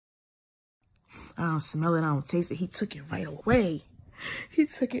I don't smell it. I don't taste it. He took it right away. He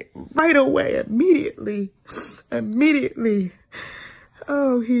took it right away immediately. Immediately.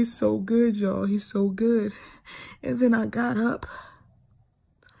 Oh, he's so good, y'all. He's so good. And then I got up.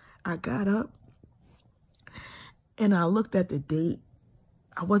 And I looked at the date.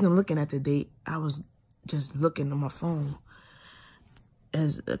 I wasn't looking at the date. I was just looking at my phone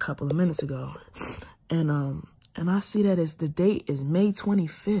as a couple of minutes ago. And I see that the date is May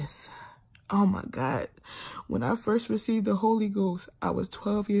 25th. Oh my God. When I first received the Holy Ghost, I was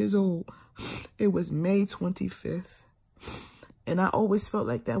 12 years old. It was May 25th. And I always felt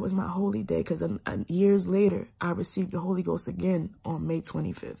like that was my holy day because years later, I received the Holy Ghost again on May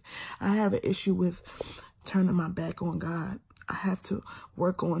 25th. I have an issue with turning my back on God. I have to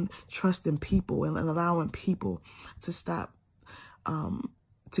work on trusting people and allowing people to stop,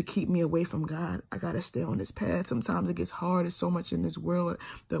 to keep me away from God. I got to stay on this path. Sometimes it gets hard. There's so much in this world.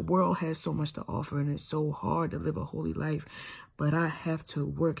 The world has so much to offer, and it's so hard to live a holy life. But I have to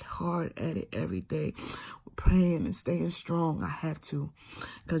work hard at it every day, praying and staying strong. I have to,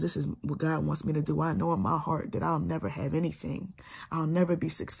 because this is what God wants me to do. I know in my heart that I'll never have anything. I'll never be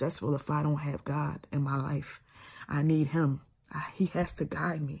successful if I don't have God in my life. I need him. He has to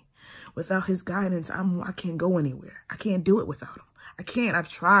guide me. Without his guidance, I can't go anywhere. I can't do it without him. I can't. I've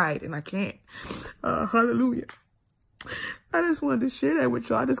tried and I can't. Hallelujah. I just wanted to share that with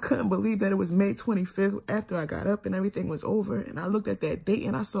y'all. I just couldn't believe that it was May 25th after I got up and everything was over. And I looked at that date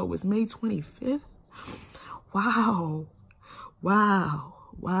and I saw it was May 25th. Wow. Wow.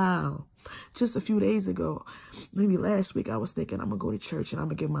 Wow. Just a few days ago, maybe last week, I was thinking I'm going to go to church and I'm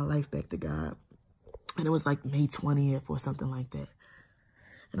going to give my life back to God. And it was like May 20th or something like that.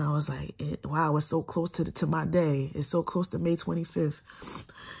 And I was like, wow, it's so close to my day. It's so close to May 25th.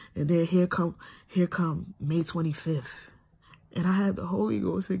 And then here come May 25th. And I had the Holy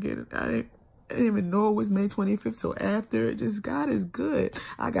Ghost again. I didn't even know it was May 25th. So after, God is good.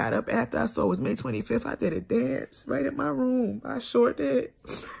 I got up after I saw it was May 25th. I did a dance right in my room. I sure did.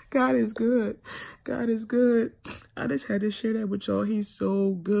 God is good. God is good. I just had to share that with y'all. He's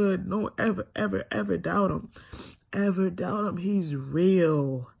so good. Don't ever doubt him. Ever doubt him. He's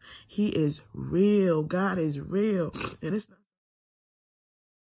real. He is real. God is real. And it's not